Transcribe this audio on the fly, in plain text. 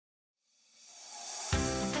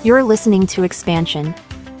You're listening to Expansion,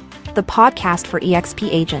 the podcast for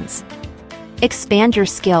EXP agents. Expand your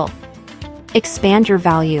skill. Expand your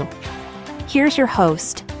value. Here's your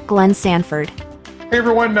host, Glenn Sanford. Hey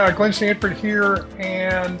everyone, Glenn Sanford here,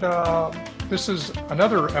 and this is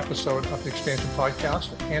another episode of the Expansion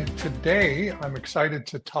Podcast. And today I'm excited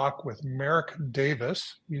to talk with Marek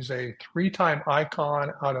Davis. He's a three-time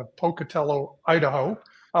icon out of Pocatello, Idaho.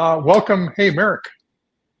 Welcome. Hey, Marek.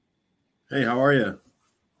 Hey, how are you?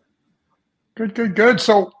 Good.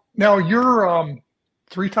 So now you're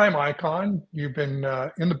three-time icon. You've been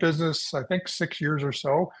in the business, I think, 6 years or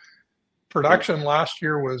so. Production last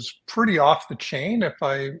year was pretty off the chain, if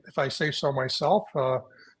I say so myself.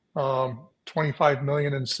 25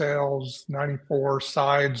 million in sales, 94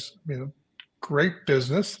 sides. Great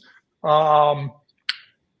business. Tell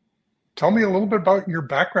me a little bit about your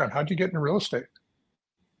background. How'd you get into real estate?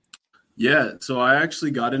 Yeah, so I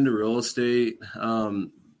actually got into real estate.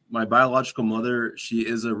 My biological mother, she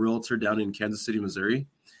is a realtor down in Kansas City, Missouri.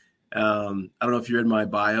 I don't know if you read my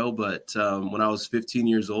bio, but when I was 15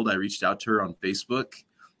 years old, I reached out to her on Facebook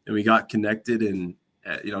and we got connected. And,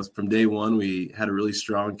 from day one, we had a really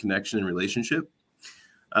strong connection and relationship.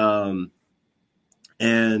 And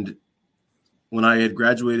when I had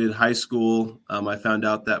graduated high school, I found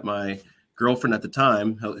out that my girlfriend at the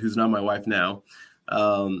time, who's now my wife now,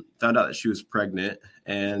 found out that she was pregnant.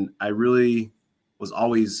 And I really was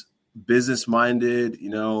always business minded,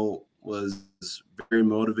 was very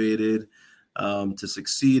motivated to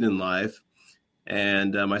succeed in life.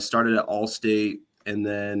 And I started at Allstate. And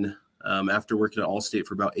then after working at Allstate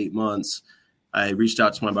for about 8 months, I reached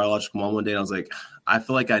out to my biological mom one day and I was like, I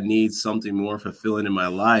feel like I need something more fulfilling in my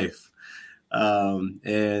life.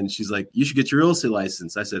 And she's like, you should get your real estate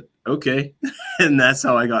license. I said, okay. And that's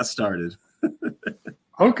how I got started.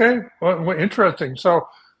 Okay. Well, interesting. So,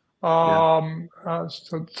 yeah,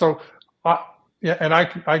 and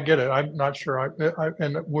I get it. I'm not sure.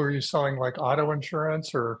 And were you selling like auto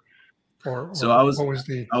insurance or so I was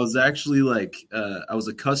actually I was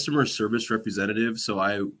a customer service representative. So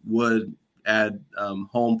I would add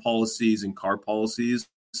home policies and car policies,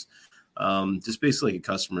 just basically a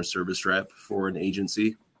customer service rep for an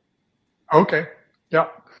agency. Okay. Yeah.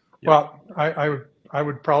 Well, I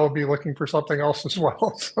would probably be looking for something else as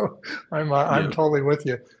well. So I'm totally with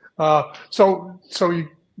you. So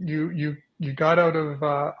you got out of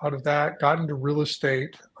that, got into real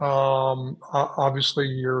estate. Obviously,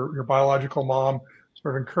 your biological mom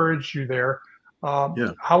sort of encouraged you there.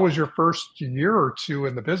 How was your first year or two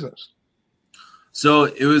in the business? So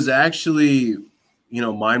it was actually,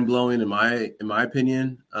 mind blowing in my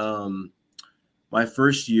opinion. My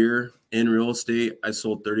first year in real estate, I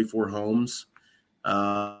sold 34 homes.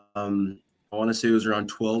 I want to say it was around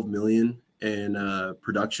 12 million in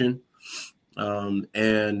production.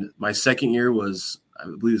 And my second year was, I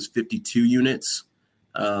believe it was 52 units,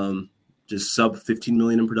 just sub 15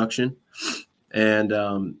 million in production. And,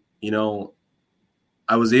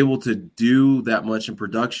 I was able to do that much in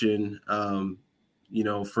production, from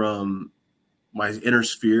my inner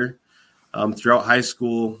sphere, throughout high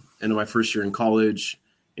school and in my first year in college.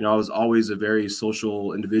 I was always a very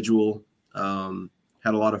social individual,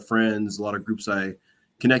 had a lot of friends, a lot of groups I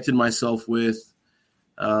connected myself with.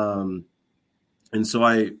 And so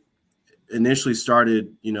I initially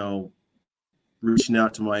started, reaching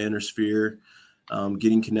out to my inner sphere,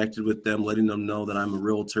 getting connected with them, letting them know that I'm a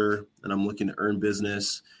realtor and I'm looking to earn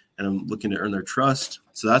business and I'm looking to earn their trust.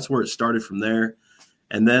 So that's where it started from there.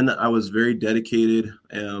 And then I was very dedicated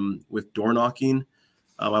with door knocking.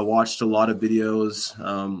 I watched a lot of videos,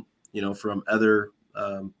 from other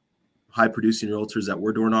high producing realtors that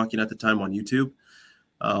were door knocking at the time on YouTube.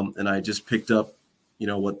 And I just picked up,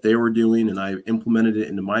 what they were doing and I implemented it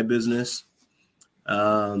into my business.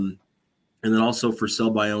 And then also for sell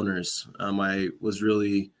by owners, I was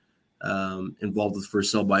really involved with for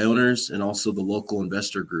sell by owners and also the local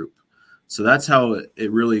investor group. So that's how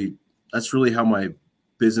that's really how my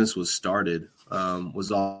business was started,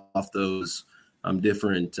 was off those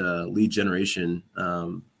different lead generation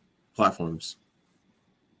platforms.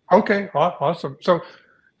 Okay, awesome. So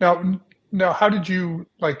now how did you,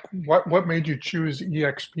 what made you choose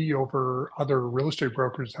EXP over other real estate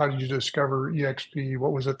brokers? How did you discover EXP?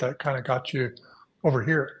 What was it that kind of got you over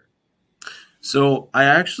here? So I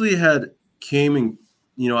actually I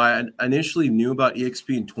initially knew about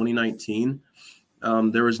EXP in 2019.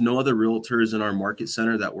 There was no other realtors in our market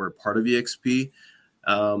center that were part of EXP.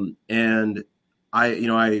 And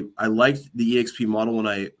I liked the EXP model when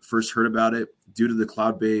I first heard about it due to the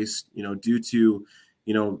cloud-based, due to,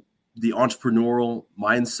 the entrepreneurial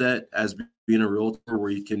mindset as being a realtor where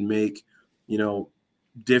you can make,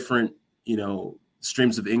 different,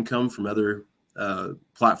 streams of income from other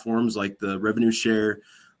platforms like the revenue share,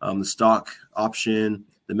 the stock option,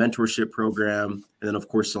 the mentorship program, and then of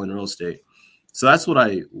course selling real estate. So that's what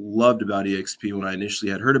I loved about EXP when I initially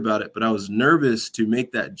had heard about it, but I was nervous to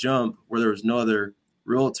make that jump where there was no other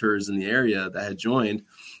realtors in the area that had joined.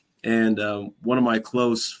 And one of my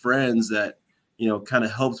close friends that, kind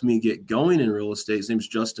of helped me get going in real estate, his name's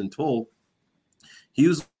Justin Toll. He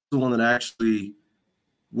was the one that actually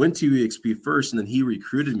went to EXP first, and then he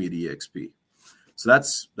recruited me to EXP. So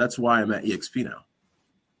that's why I'm at EXP now.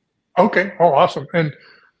 Okay. Oh, awesome. And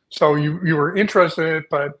so you were interested in it,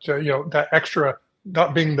 but that extra,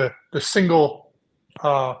 not being the single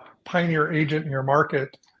pioneer agent in your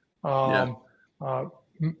market,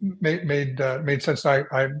 made sense.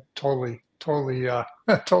 I totally totally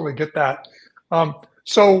get that.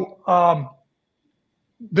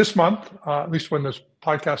 This month, at least when this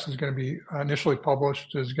podcast is going to be initially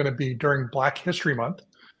published, is going to be during Black History Month.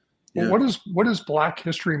 Yeah. What does Black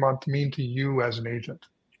History Month mean to you as an agent?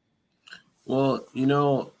 Well,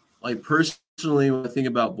 like personally, when I think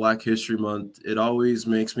about Black History Month, it always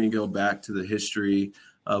makes me go back to the history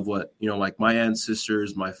of what, like my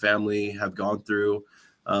ancestors, my family have gone through.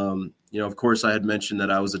 Of course, I had mentioned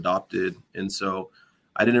that I was adopted. And so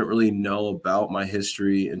I didn't really know about my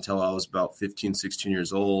history until I was about 15, 16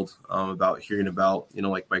 years old, about hearing about,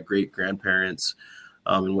 like my great grandparents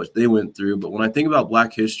and what they went through. But when I think about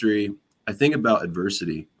Black history, I think about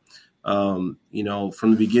adversity. From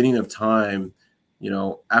the beginning of time,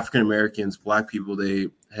 African Americans, Black people, they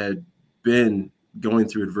had been going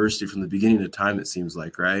through adversity from the beginning of time, it seems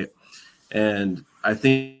like, right? And I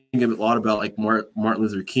think a lot about like Martin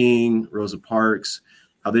Luther King, Rosa Parks,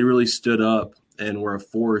 how they really stood up and were a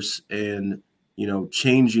force in,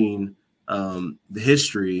 changing the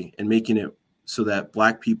history and making it so that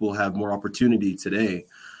Black people have more opportunity today.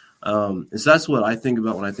 And so that's what I think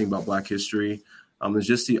about when I think about Black history. It's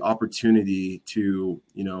just the opportunity to,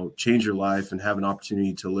 change your life and have an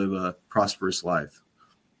opportunity to live a prosperous life.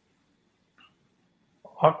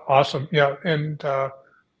 Awesome. Yeah. And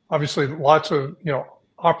obviously lots of,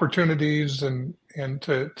 opportunities and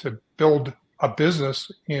to build a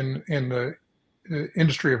business in the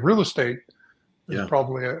industry of real estate is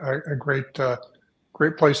probably a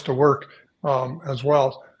great place to work as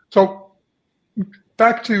well. So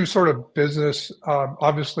back to sort of business,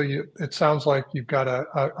 obviously it sounds like you've got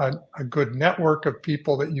a good network of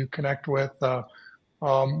people that you connect with.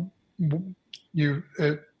 You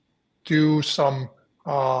do some,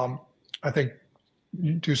 I think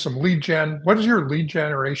you do some lead gen. What does your lead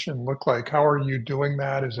generation look like? How are you doing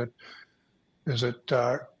that? Is it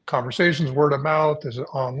conversations, word of mouth? Is it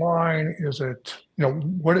online? Is it,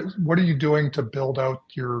 what are you doing to build out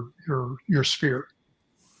your sphere?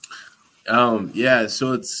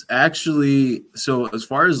 So it's actually, so as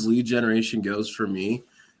far as lead generation goes for me,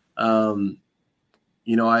 I'm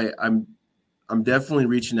definitely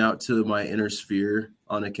reaching out to my inner sphere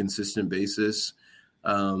on a consistent basis.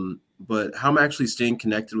 But how I'm actually staying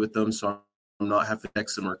connected with them, so I'm not having to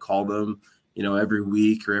text them or call them, every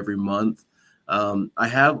week or every month. I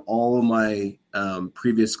have all of my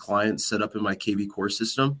previous clients set up in my KV core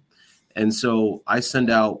system. And so I send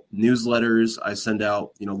out newsletters. I send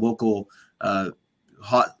out, local,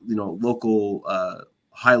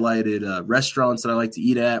 highlighted restaurants that I like to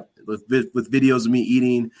eat at with videos of me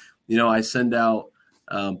eating. I send out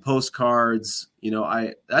postcards.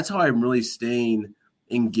 That's how I'm really staying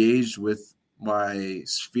engaged with my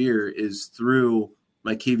sphere, is through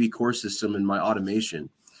my KV core system and my automation.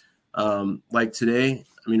 Like today,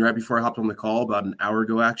 right before I hopped on the call, about an hour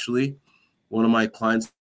ago, actually, one of my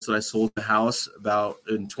clients that I sold the house about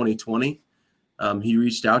in 2020, he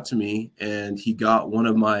reached out to me and he got one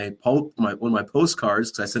of my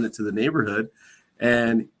postcards, because I sent it to the neighborhood,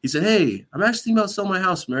 and he said, "Hey, I'm actually thinking about selling my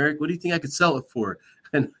house, Marek. What do you think I could sell it for?"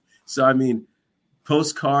 And so,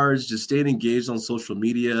 postcards, just staying engaged on social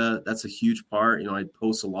media, that's a huge part. I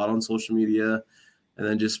post a lot on social media, and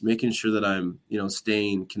then just making sure that I'm,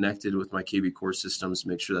 staying connected with my KV core systems,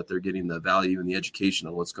 make sure that they're getting the value and the education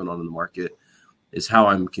on what's going on in the market, is how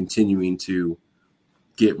I'm continuing to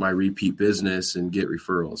get my repeat business and get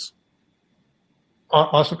referrals.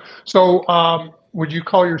 Awesome. So would you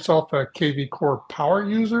call yourself a KV core power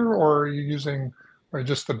user, or are you using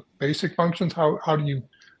just the basic functions? How do you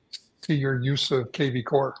see your use of KV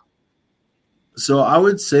core? So I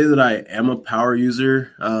would say that I am a power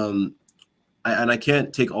user. I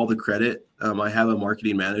can't take all the credit. I have a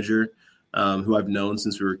marketing manager who I've known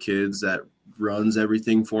since we were kids that runs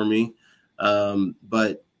everything for me.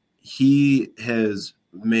 But he has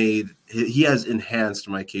enhanced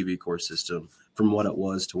my KV core system from what it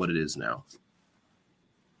was to what it is now.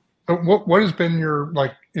 What has been your,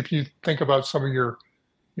 like, if you think about some of your,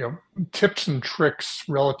 tips and tricks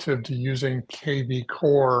relative to using KV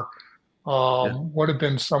Core, what have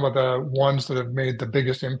been some of the ones that have made the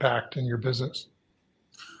biggest impact in your business?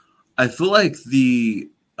 I feel like the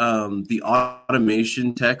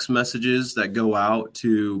automation text messages that go out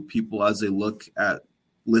to people as they look at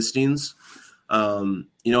listings,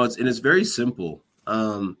 it's very simple.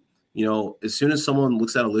 As soon as someone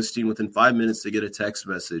looks at a listing, within 5 minutes, they get a text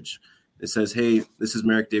message. It says, "Hey, this is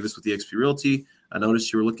Marek Davis with eXp Realty. I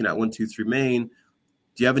noticed you were looking at 123 Main.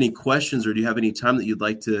 Do you have any questions, or do you have any time that you'd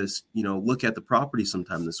like to, look at the property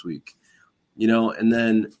sometime this week?" And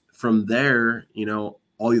then from there,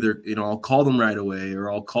 I'll call them right away,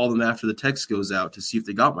 or I'll call them after the text goes out to see if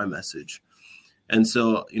they got my message. And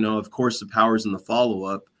so, of course, the power's in the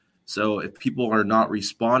follow-up. So if people are not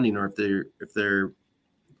responding, or if they're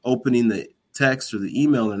opening the text or the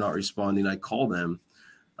email, they're not responding, I call them.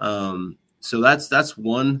 So that's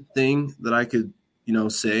one thing that I could,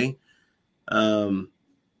 say.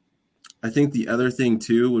 I think the other thing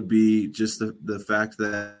too would be just the fact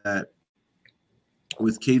that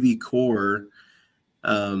with KV Core,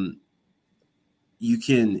 you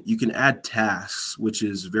can add tasks, which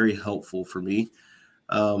is very helpful for me.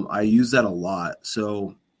 I use that a lot.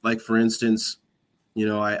 So, like, for instance,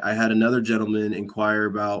 I had another gentleman inquire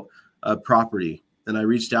about a property, and I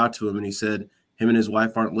reached out to him, and he said him and his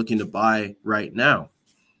wife aren't looking to buy right now.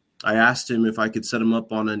 I asked him if I could set him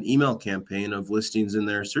up on an email campaign of listings in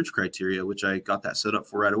their search criteria, which I got that set up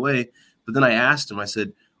for right away. But then I asked him, I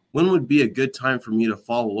said, when would be a good time for me to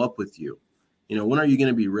follow up with you? When are you going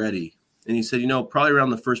to be ready? And he said, probably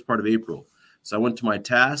around the first part of April. So I went to my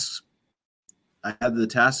tasks. I had the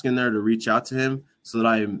task in there to reach out to him so that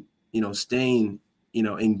I'm, staying,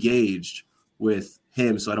 engaged with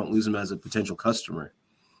him so I don't lose him as a potential customer.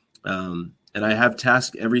 And I have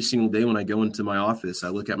tasks every single day when I go into my office. I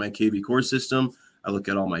look at my KV Core system. I look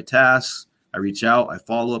at all my tasks. I reach out. I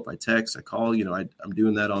follow up. I text. I call. I'm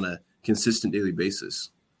doing that on a consistent daily basis.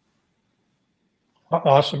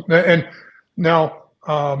 Awesome. And now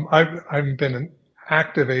I've been an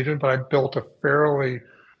active agent, but I built a fairly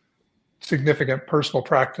significant personal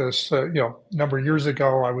practice. A number of years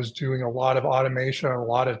ago, I was doing a lot of automation, a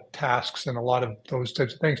lot of tasks, and a lot of those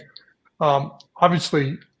types of things.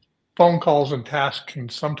 Obviously, phone calls and tasks can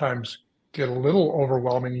sometimes get a little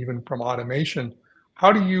overwhelming, even from automation.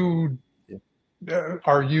 How do you,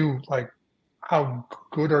 are you like, how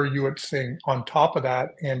good are you at staying on top of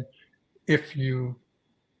that? And if you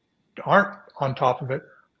aren't on top of it,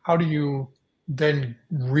 how do you then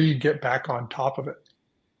get back on top of it?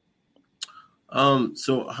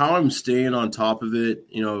 So how I'm staying on top of it,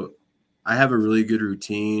 I have a really good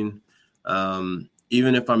routine.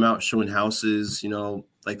 Even if I'm out showing houses,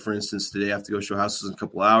 like, for instance, today I have to go show houses in a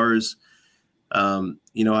couple hours. I'm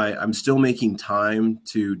still making time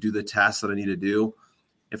to do the tasks that I need to do.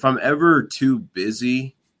 If I'm ever too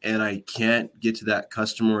busy and I can't get to that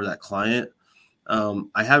customer or that client,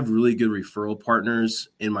 I have really good referral partners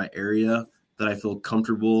in my area that I feel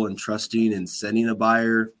comfortable and trusting in sending a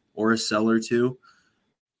buyer or a seller to.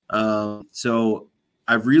 So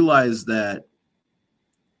I've realized that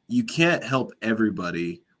you can't help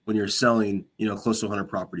everybody when you're selling, close to 100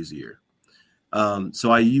 properties a year.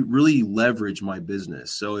 So I really leverage my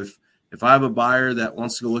business. So if I have a buyer that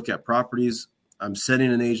wants to go look at properties, I'm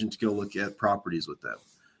sending an agent to go look at properties with them.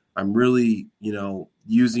 I'm really,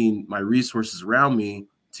 using my resources around me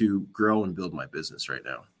to grow and build my business right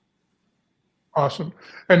now. Awesome.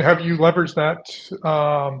 And have you leveraged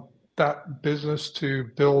that business to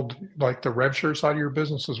build, like, the rev share side of your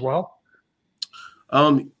business as well?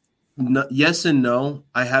 No, yes and no.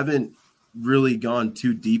 I haven't really gone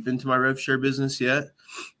too deep into my rev share business yet.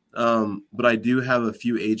 But I do have a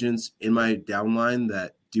few agents in my downline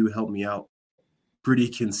that do help me out pretty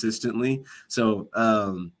consistently. So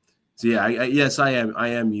yeah, yes, I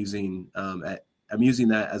am using, I'm using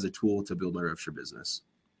that as a tool to build my rev share business.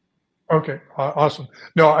 Okay, awesome.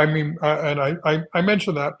 No, I mean, and I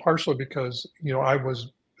mentioned that partially because, I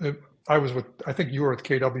was with, I think you were with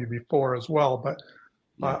KW before as well, but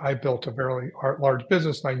I built a very large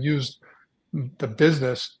business, and I used the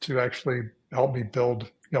business to actually help me build,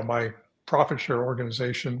 my profit share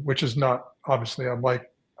organization, which is not obviously unlike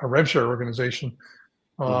a rev share organization.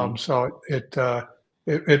 So it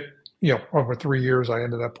over 3 years, I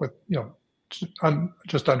ended up with,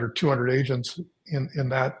 just under 200 agents in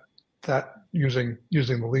that using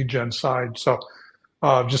the lead gen side. So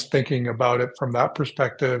just thinking about it from that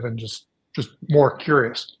perspective, and just more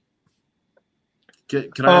curious.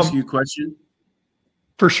 Can I ask you a question?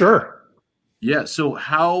 For sure. Yeah. So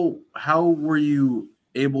how were you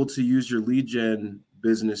able to use your lead gen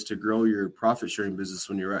business to grow your profit sharing business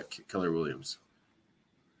when you're at Keller Williams?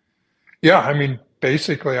 Yeah, I mean,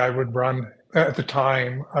 basically, I would run at the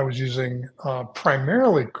time. I was using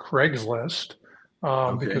primarily Craigslist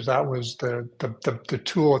Okay. because that was the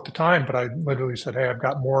tool at the time. But I literally said, "Hey, I've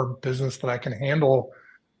got more business that I can handle.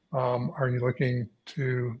 Are you looking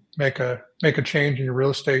to make a change in your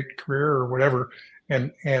real estate career or whatever?"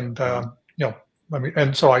 And Uh, let me.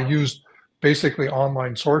 And so I used basically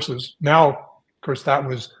online sources. Now, of course, that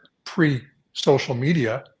was pre-social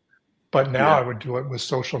media, but now I yeah. would do it with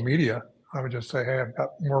social media. I would just say, "Hey, I've got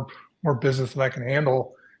more business than I can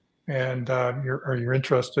handle, and are you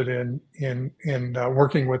interested in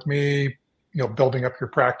working with me? Building up your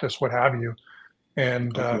practice, what have you."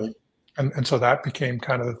 And Okay. so that became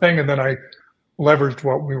kind of the thing. And then I leveraged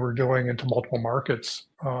what we were doing into multiple markets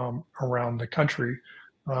around the country,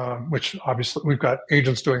 which obviously we've got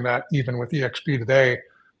agents doing that even with EXP today.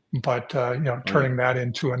 But Oh yeah. turning that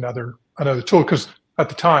into another tool, because at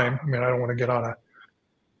the time, I mean, I don't want to get on it,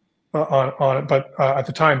 but at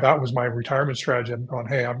the time, that was my retirement strategy. I'm going,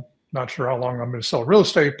 hey, I'm not sure how long I'm going to sell real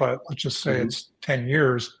estate, but let's just say Hmm. it's 10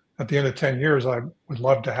 years. At the end of 10 years, I would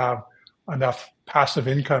love to have enough passive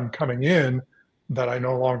income coming in that I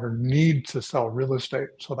no longer need to sell real estate.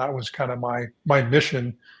 So that was kind of my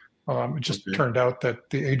mission. It just Okay. turned out that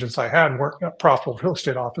the agents I had weren't profitable real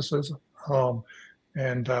estate offices, um,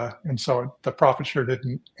 and so the profit share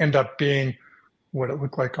didn't end up being what it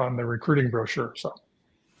looked like on the recruiting brochure. So.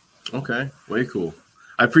 Okay. Way cool.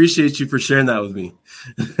 I appreciate you for sharing that with me.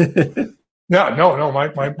 Yeah, no,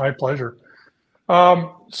 my pleasure.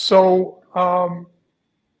 So,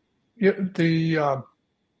 the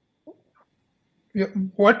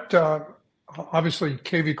what obviously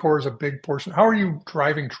KV Core is a big portion. How are you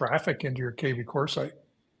driving traffic into your KV Core site?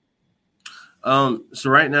 So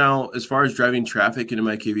right now, as far as driving traffic into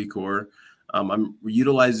my KV Core, I'm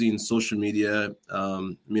utilizing social media. I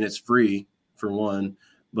mean, it's free for one,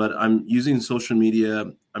 but I'm using social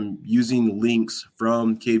media. I'm using links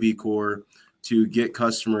from KV Core to get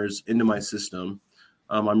customers into my system.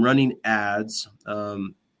 I'm running ads,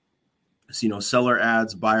 so, seller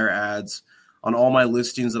ads, buyer ads on all my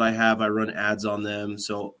listings that I have. I run ads on them.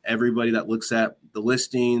 So everybody that looks at the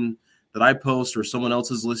listing that I post or someone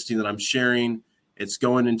else's listing that I'm sharing, it's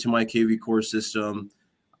going into my KV Core system.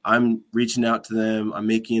 I'm reaching out to them. I'm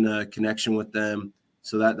making a connection with them.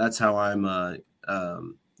 So that's how I'm,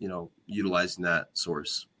 utilizing that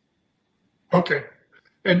source. Okay.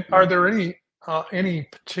 And are Yeah. there any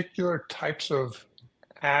particular types of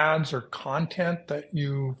ads or content that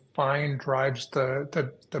you find drives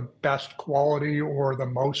the best quality or the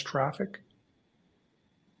most traffic?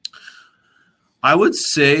 I would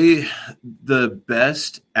say the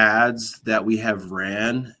best ads that we have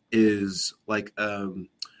ran is like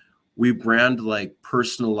we brand like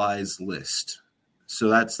personalized list. So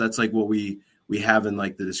that's like what we have in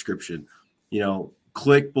like the description.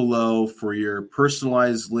 Click below for your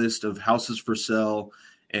personalized list of houses for sale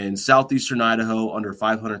in southeastern Idaho under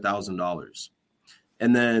 $500,000.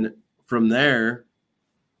 And then from there,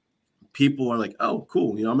 people are like, "Oh,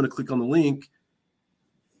 cool. I'm going to click on the link."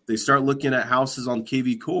 They start looking at houses on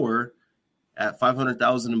KV Core at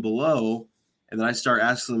 500,000 and below, and then I start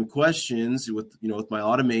asking them questions with my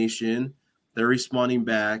automation. They're responding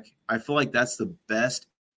back. I feel like that's the best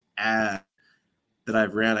ad that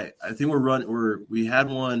I've ran. I think we had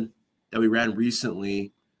one that we ran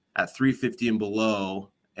recently at 350 and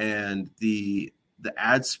below, and the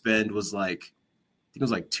ad spend was like, I think it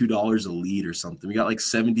was like $2 a lead or something. We got like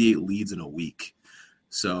 78 leads in a week.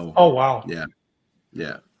 So Oh, wow. yeah.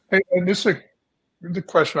 Hey, and this is the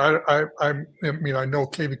question. I mean, I know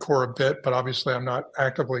KV Core a bit, but obviously I'm not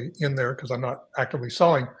actively in there because I'm not actively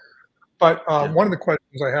selling. But Yeah. one of the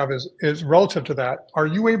questions I have is relative to that. Are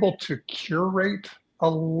you able to curate a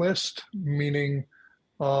list? Meaning,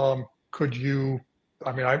 could you?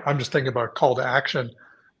 I mean, I'm just thinking about call to action,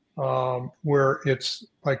 where it's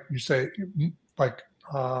like you say, like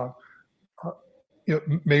uh,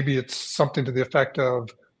 maybe it's something to the effect of,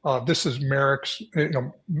 "This is Marek's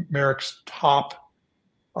top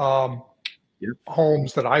um, Yeah.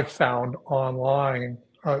 homes that I've found online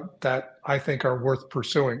that I think are worth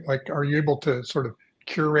pursuing." Like, are you able to sort of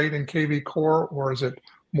curate in KV Core, or is it Yeah.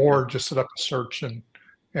 more just set up a search and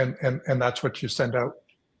that's what you send out?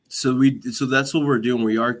 So that's what we're doing.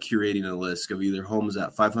 We are curating a list of either homes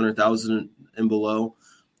at 500,000 and below.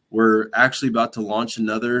 We're actually about to launch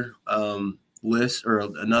another list or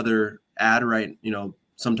another ad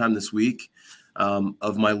sometime this week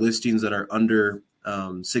of my listings that are under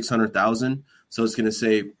 600,000. So it's going to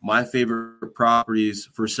say my favorite properties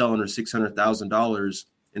for sale under $600,000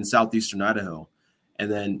 in southeastern Idaho. And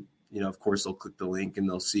then, of course, they'll click the link and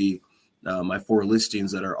they'll see my 4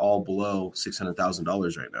 listings that are all below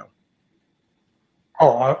 $600,000 right now. Oh,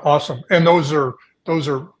 awesome. And those are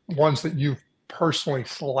ones that you've personally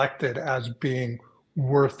selected as being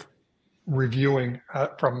worth reviewing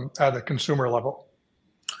at the consumer level.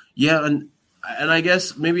 Yeah. And I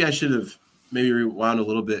guess maybe I should have rewound a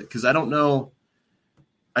little bit, because I don't know.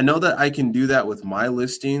 I know that I can do that with my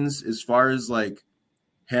listings as far as like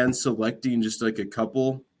hand selecting just like a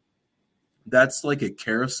couple. That's like a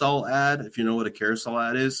carousel ad. If you know what a carousel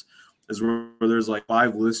ad is where there's like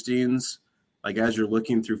 5 listings. Like as you're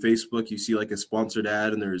looking through Facebook, you see like a sponsored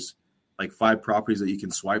ad and there's like 5 properties that you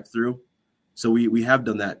can swipe through. So we have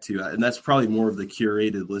done that too. And that's probably more of the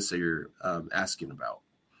curated list that you're asking about.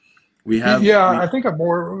 I think I'm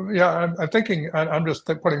thinking, I'm just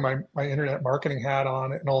putting my internet marketing hat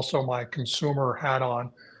on and also my consumer hat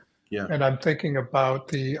on. Yeah. And I'm thinking about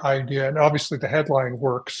the idea, and obviously the headline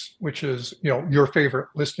works, which is, your favorite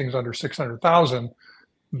listings under 600,000.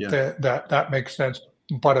 Yeah. That makes sense.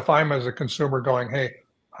 But if I'm as a consumer going, hey,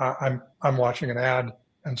 I'm watching an ad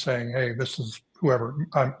and saying, hey, this is whoever,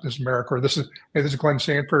 this is Marek, or this is Glenn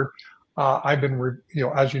Sanford. I've been,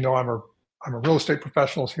 as you know, I'm a real estate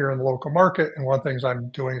professional here in the local market. And one of the things I'm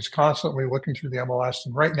doing is constantly looking through the MLS.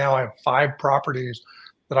 And right now I have 5 properties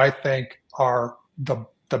that I think are the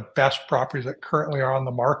best properties that currently are on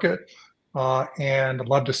the market. And I'd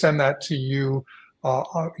love to send that to you,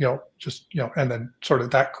 and then sort of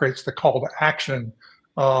that creates the call to action.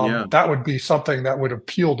 That would be something that would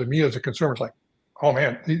appeal to me as a consumer. It's like, oh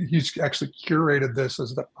man, he's actually curated this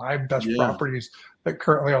as the 5 best properties that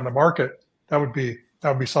currently on the market. That would be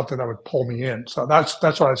something that would pull me in. So that's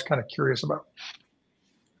what I was kind of curious about.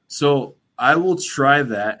 So I will try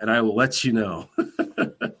that and I will let you know.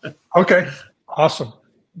 Okay. Awesome.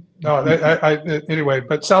 No, anyway,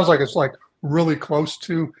 but it sounds like it's like really close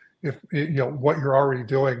to what you're already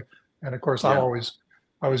doing. And of course, I always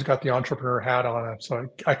got the entrepreneur hat on it. So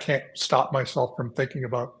I can't stop myself from thinking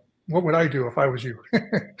about what would I do if I was you?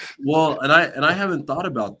 Well, and I haven't thought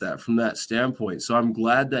about that from that standpoint. So I'm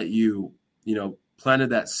glad that you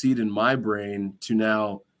planted that seed in my brain to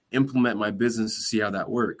now implement my business to see how that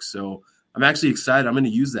works. So I'm actually excited. I'm going to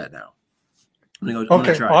use that now. I'm going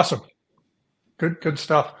to try. Awesome. Good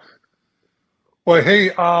stuff. Well, hey,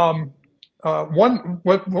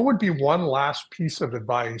 what would be one last piece of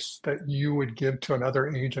advice that you would give to another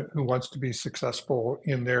agent who wants to be successful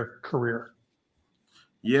in their career?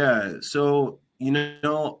 Yeah. So,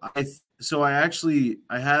 I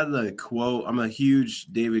had a quote. I'm a huge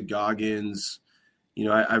David Goggins.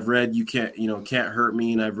 I've read Can't Hurt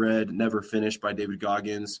Me, and I've read Never Finished by David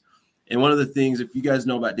Goggins. And one of the things, if you guys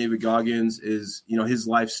know about David Goggins, is, his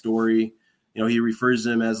life story. He refers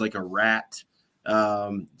to him as like a rat,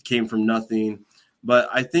 came from nothing. But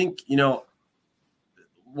I think,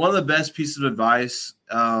 one of the best pieces of advice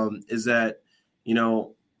is that,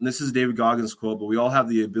 this is David Goggins' quote, but we all have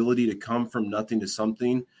the ability to come from nothing to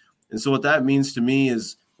something. And so what that means to me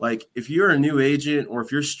is, like, if you're a new agent or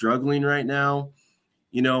if you're struggling right now,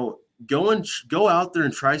 go out there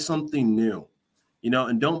and try something new,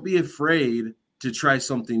 and don't be afraid to try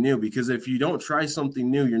something new, because if you don't try something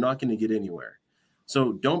new, you're not going to get anywhere.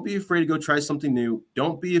 So don't be afraid to go try something new.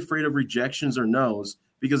 Don't be afraid of rejections or no's,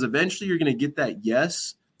 because eventually you're going to get that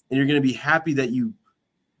yes, and you're going to be happy that you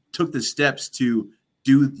took the steps to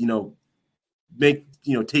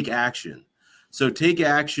take action. So take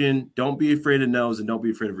action. Don't be afraid of no's, and don't be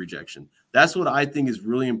afraid of rejection. That's what I think is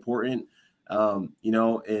really important,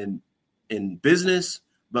 in business,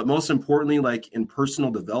 but most importantly, like in personal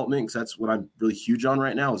development, because that's what I'm really huge on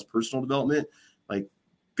right now is personal development. Like,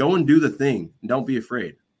 go and do the thing and don't be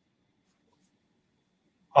afraid.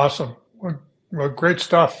 Awesome. Well, great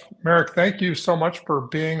stuff, Marek. Thank you so much for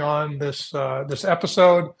being on this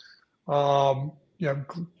episode.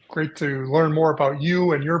 Great to learn more about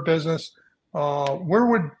you and your business. Where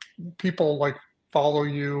would people follow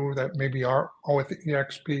you that maybe aren't with the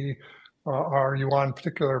EXP? Are you on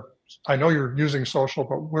particular? I know you're using social,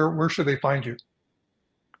 but where should they find you?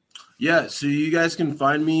 Yeah, so you guys can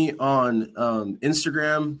find me on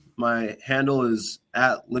Instagram. My handle is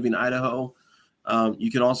 @LivingIdaho.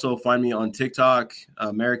 You can also find me on TikTok,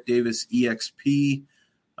 Marek Davis EXP.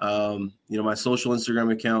 My social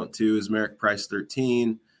Instagram account too is Marek Price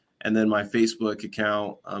 13, and then my Facebook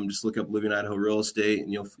account. Just look up Living Idaho Real Estate,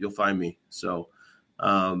 and you'll find me. So,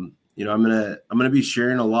 I'm gonna be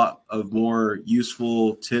sharing a lot of more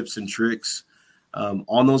useful tips and tricks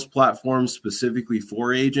on those platforms specifically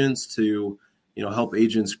for agents to help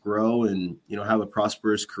agents grow and, have a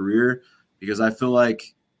prosperous career, because I feel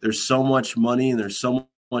like there's so much money and there's so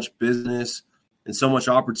much business and so much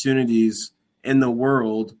opportunities in the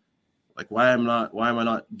world. Like, why am I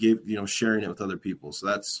not sharing it with other people? So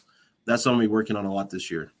that's what I'm gonna be working on a lot this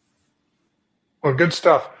year. Well, good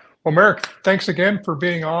stuff. Well, Marek, thanks again for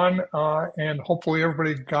being on, and hopefully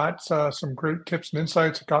everybody got some great tips and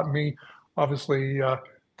insights. It got me obviously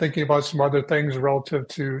thinking about some other things relative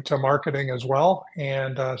to marketing as well.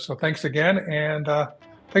 And so thanks again, and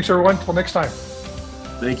thanks everyone. Till next time.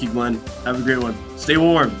 Thank you, Glenn. Have a great one. Stay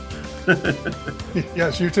warm.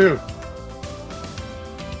 Yes, you too.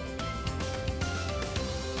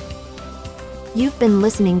 You've been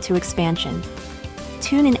listening to Expansion.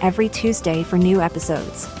 Tune in every Tuesday for new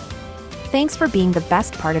episodes. Thanks for being the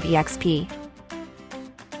best part of EXP.